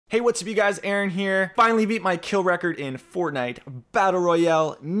Hey, what's up you guys, Aaron here. Finally beat my kill record in Fortnite Battle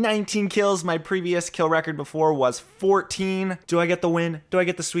Royale, 19 kills. My previous kill record before was 14. Do I get the win? Do I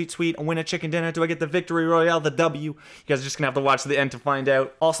get the sweet win a chicken dinner? Do I get the victory royale, the W? You guys are just gonna have to watch to the end to find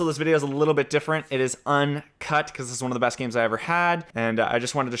out. Also, this video is a little bit different. It is uncut because this is one of the best games I ever had, and I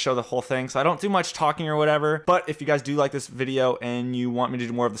just wanted to show the whole thing. So I don't do much talking or whatever, but if you guys do like this video and you want me to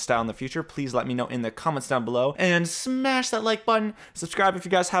do more of the style in the future, please let me know in the comments down below, and smash that like button. Subscribe if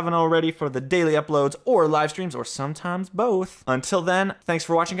you guys haven't already for the daily uploads or live streams, or sometimes both. Until then, thanks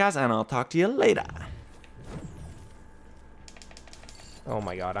for watching, guys, and I'll talk to you later. Oh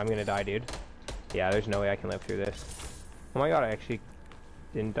my god, I'm gonna die, dude. Yeah, there's no way I can live through this. Oh my god, I actually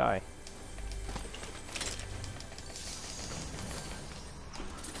didn't die.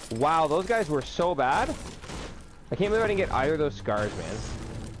 Wow, those guys were so bad. I can't believe I didn't get either of those scars, man.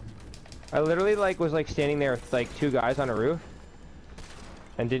 I literally was standing there with like two guys on a roof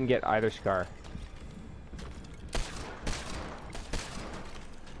and didn't get either scar.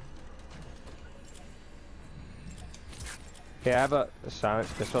 Okay, I have a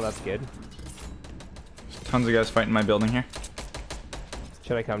silenced pistol, that's good. There's tons of guys fighting my building here.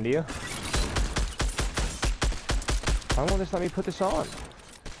 Should I come to you? Why won't this let me put this on?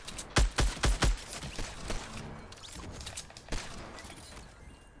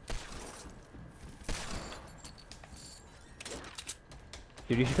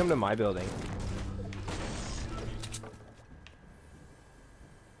 Dude, you should come to my building.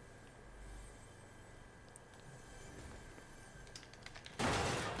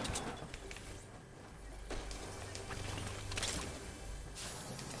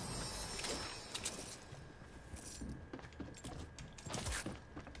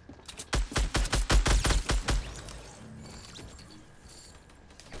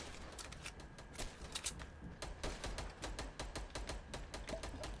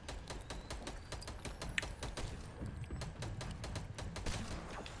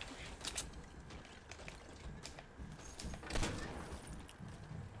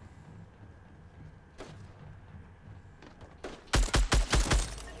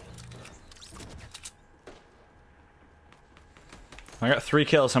 I got 3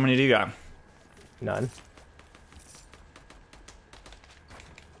 kills. How many do you got? None.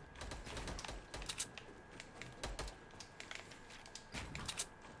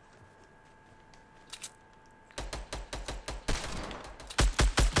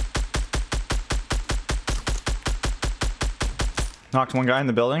 Knocked one guy in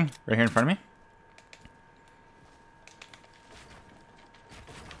the building right here in front of me.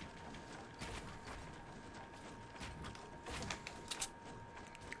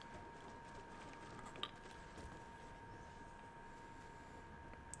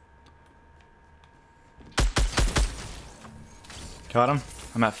 Got him.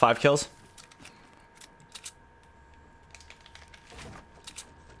 I'm at 5 kills.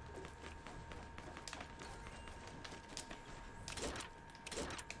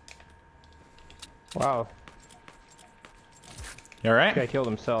 Wow. You alright? Guy killed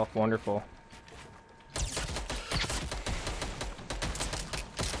himself. Wonderful.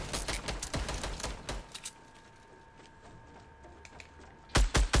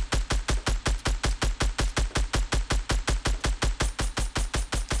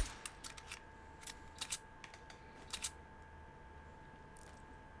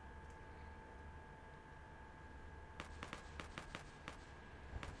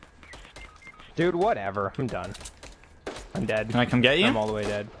 Dude, whatever. I'm done. I'm dead. Can I come get you? I'm all the way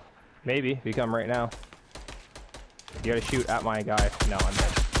dead. Maybe, if you come right now. You gotta shoot at my guy. No, I'm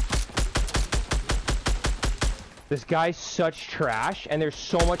dead. This guy's such trash, and there's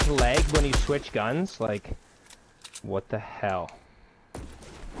so much lag when you switch guns. Like, what the hell?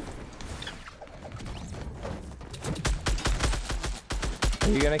 Are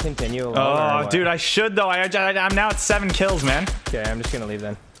you gonna continue alone? Oh, dude, I should though. I'm now at 7 kills, man. Okay, I'm just gonna leave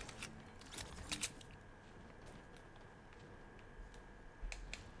then.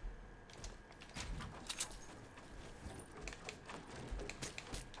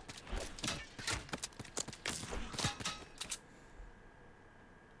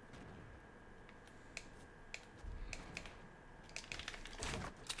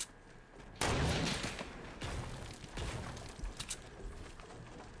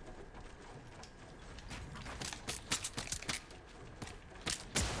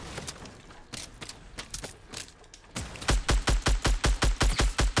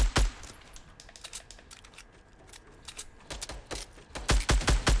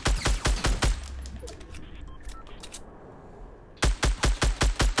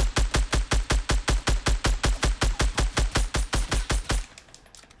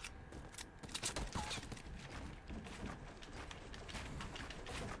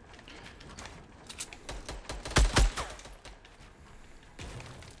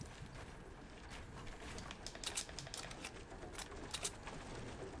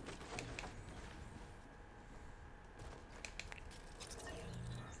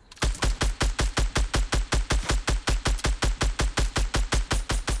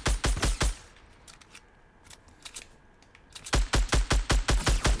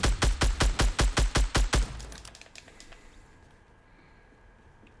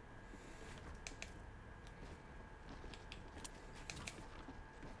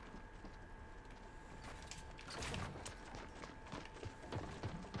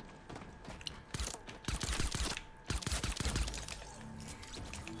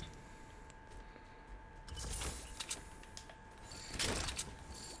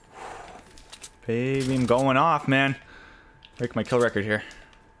 baby. I'm going off, man. Break my kill record here.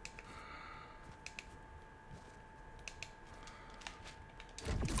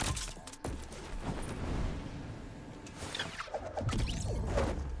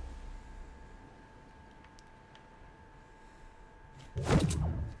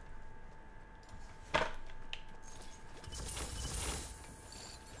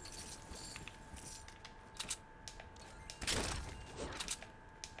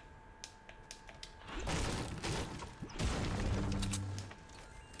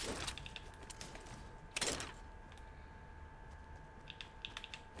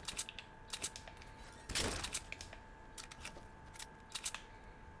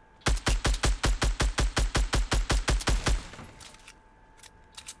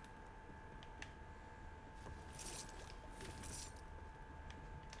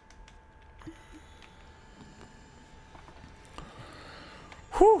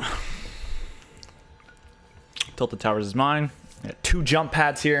 Whew. Tilted Towers is mine. I got 2 jump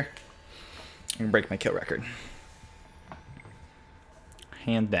pads here. I'm gonna break my kill record.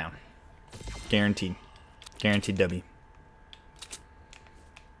 Hand down. Guaranteed. Guaranteed W.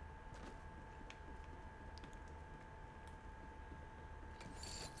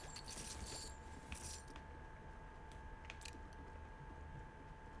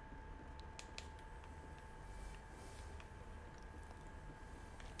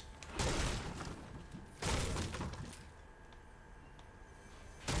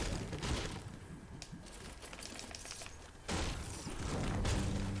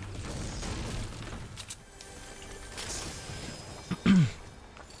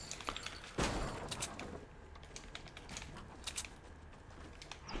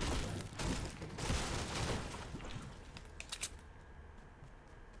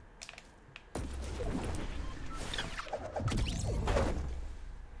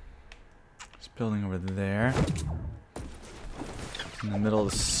 Building over there. In the middle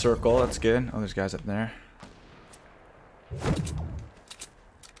of the circle, that's good. Oh, there's guys up there.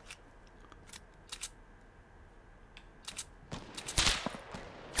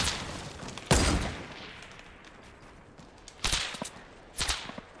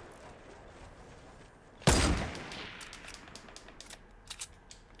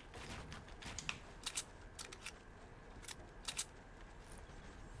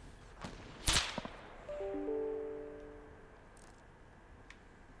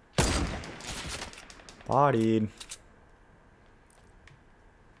 Bodied.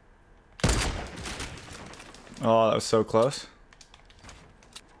 Oh, that was so close.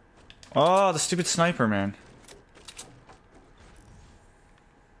 Oh, the stupid sniper, man.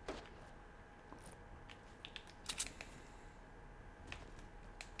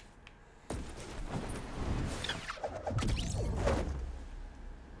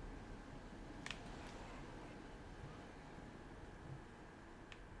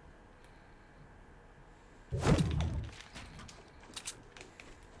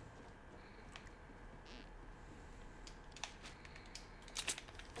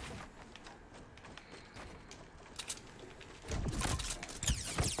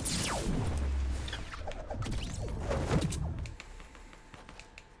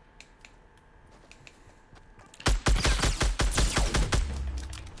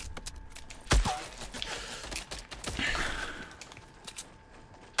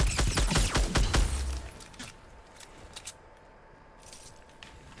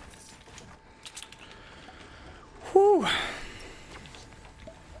 Whew.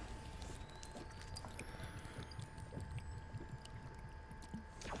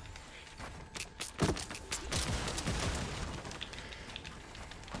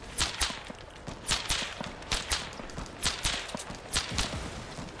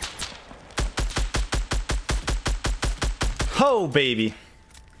 Oh, baby.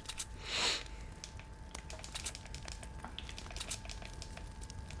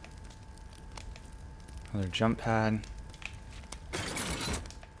 Another jump pad.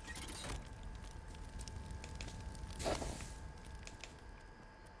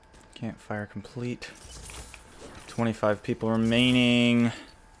 Campfire complete. 25 people remaining.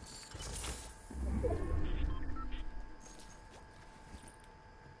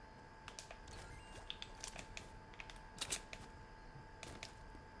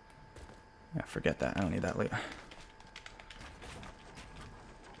 Yeah, forget that. I don't need that loot.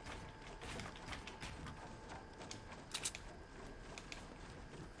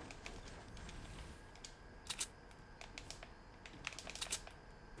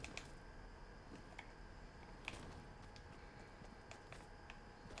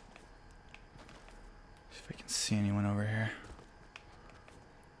 See if I can see anyone over here.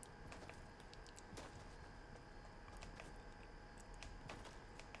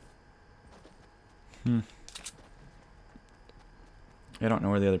 I don't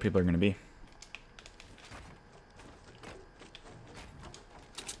know where the other people are going to be.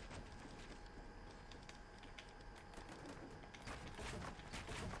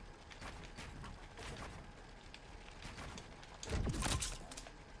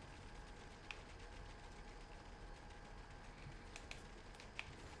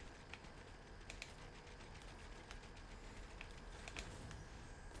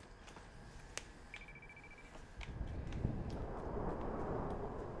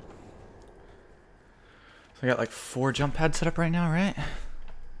 So I got like 4 jump pads set up right now, right?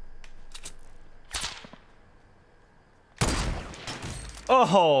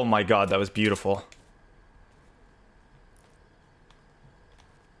 Oh my god, that was beautiful.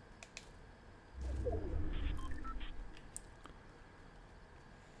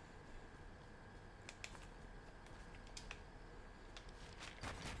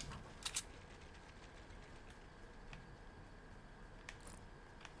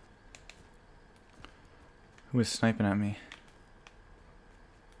 Who was sniping at me?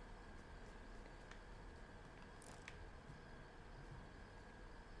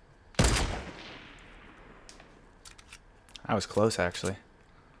 I was close, actually.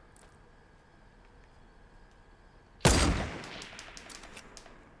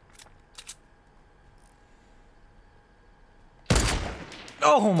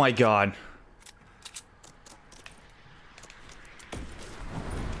 Oh my god.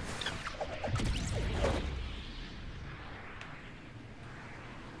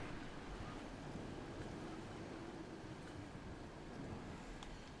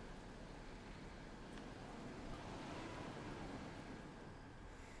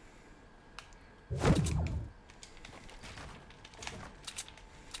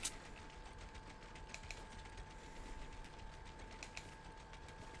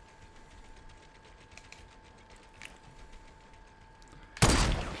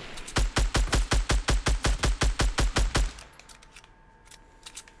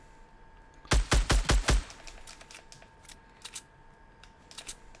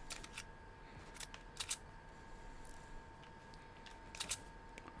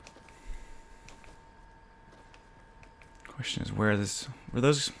 Question is, were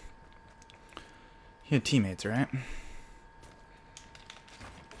those? He had teammates, right?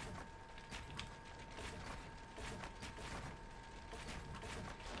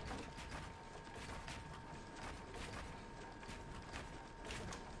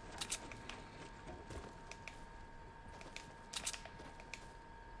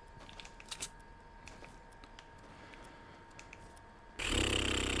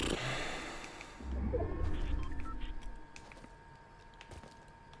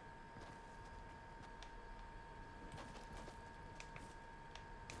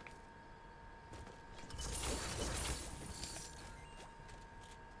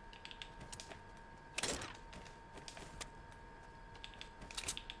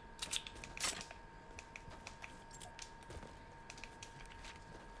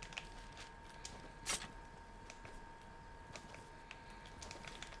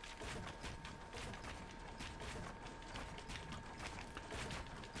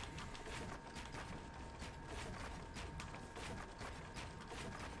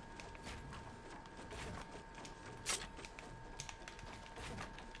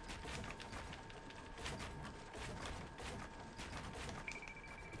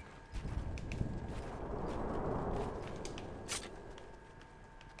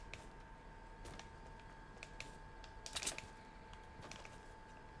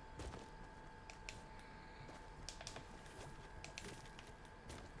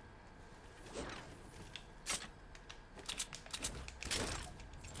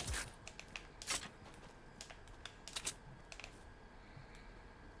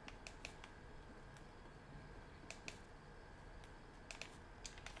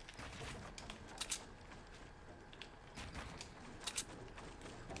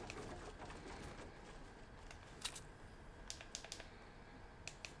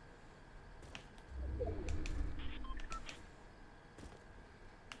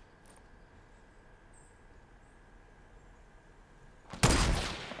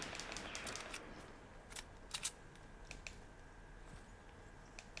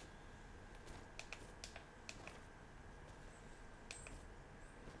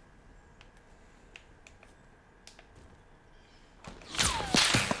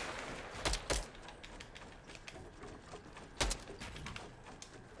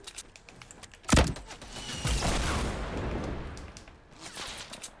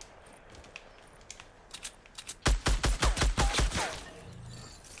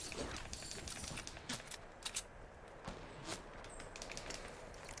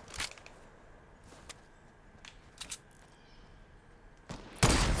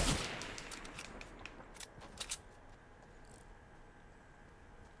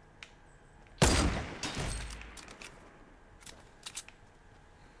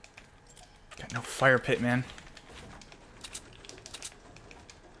 fire pit, man.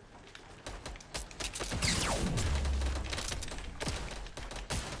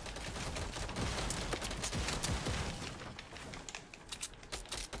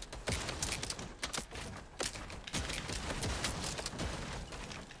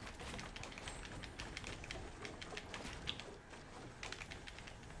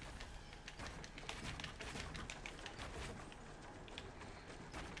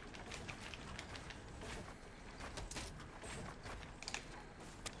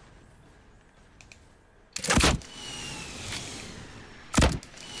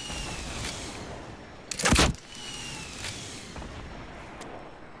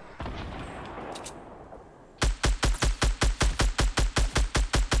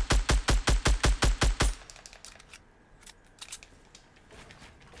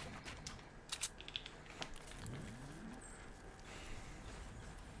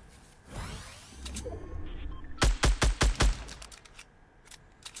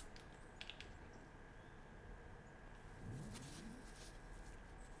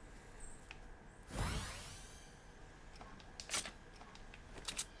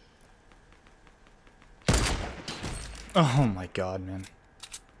 Oh my god, man.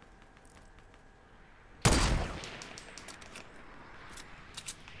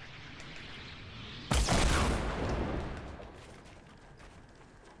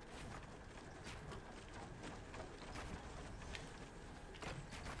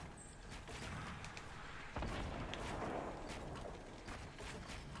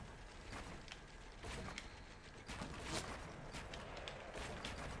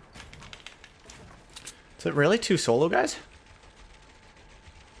 Is it really 2 solo guys?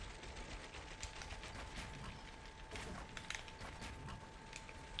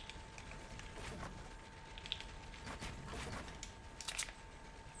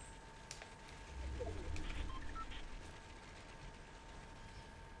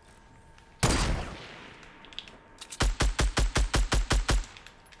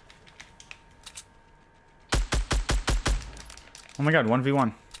 Oh my god,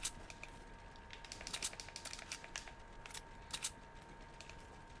 1v1.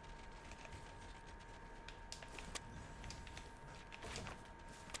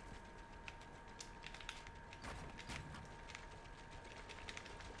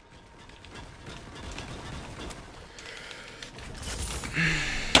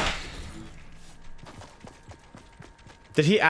 Did he